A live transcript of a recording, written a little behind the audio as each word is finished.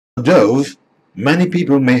Although many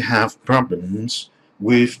people may have problems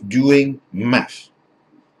with doing math,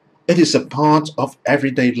 it is a part of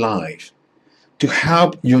everyday life. To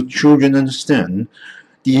help your children understand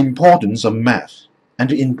the importance of math and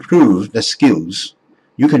to improve their skills,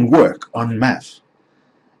 you can work on math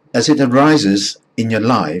as it arises in your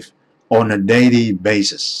life on a daily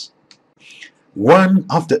basis. One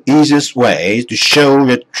of the easiest ways to show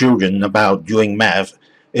your children about doing math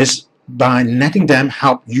is by letting them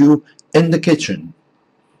help you in the kitchen.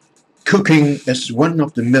 Cooking is one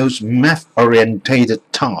of the most math-orientated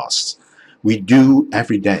tasks we do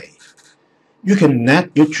every day. You can let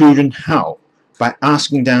your children help by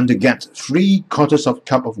asking them to get 3/4 of a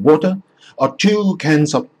cup of water or 2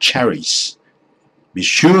 cans of cherries. Be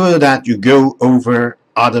sure that you go over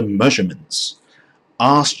other measurements.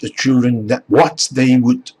 Ask the children what they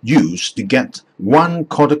would use to get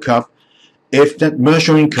 1/4 cup if that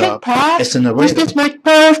measuring cup isn't available. This is my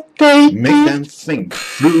birthday. Make them think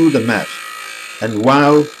through the math. And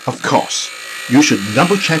while, of course, you should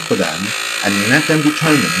double check for them and let them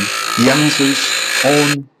determine the answers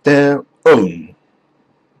on their own.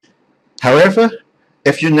 However,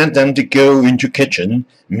 if you let them to go into kitchen,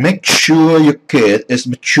 make sure your kid is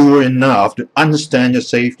mature enough to understand your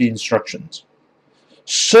safety instructions.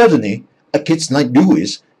 Certainly, a kid like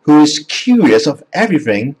Louis, who is curious of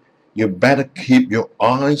everything, you better keep your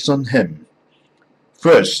eyes on him.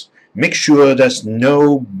 First, make sure there's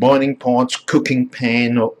no boiling pots, cooking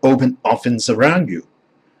pan, or open ovens around you.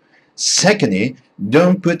 Secondly,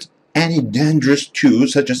 don't put any dangerous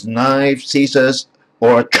tools such as knives, scissors,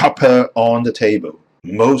 or a chopper on the table.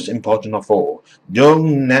 Most important of all,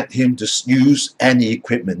 don't let him just use any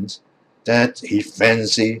equipment that he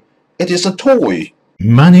fancy. It is a toy.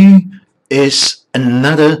 Money is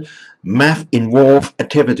another math-involved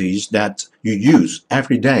activities that you use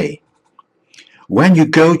every day. When you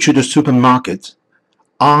go to the supermarket,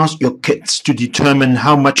 ask your kids to determine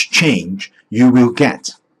how much change you will get.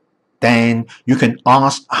 Then you can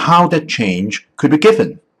ask how that change could be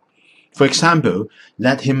given. For example,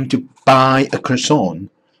 let him to buy a croissant,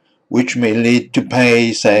 which may lead to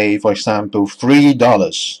pay, say, for example,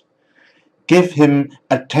 $3. Give him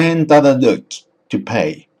a $10 note to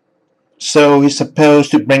pay. So he's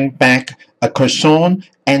supposed to bring back a croissant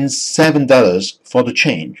and $7 for the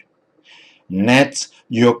change. Let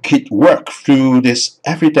your kid work through these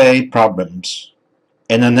everyday problems.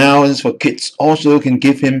 An allowance for kids also can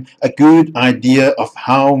give him a good idea of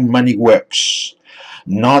how money works.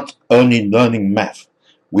 Not only learning math,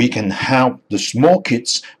 we can help the small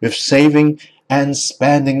kids with saving and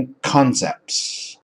spending concepts.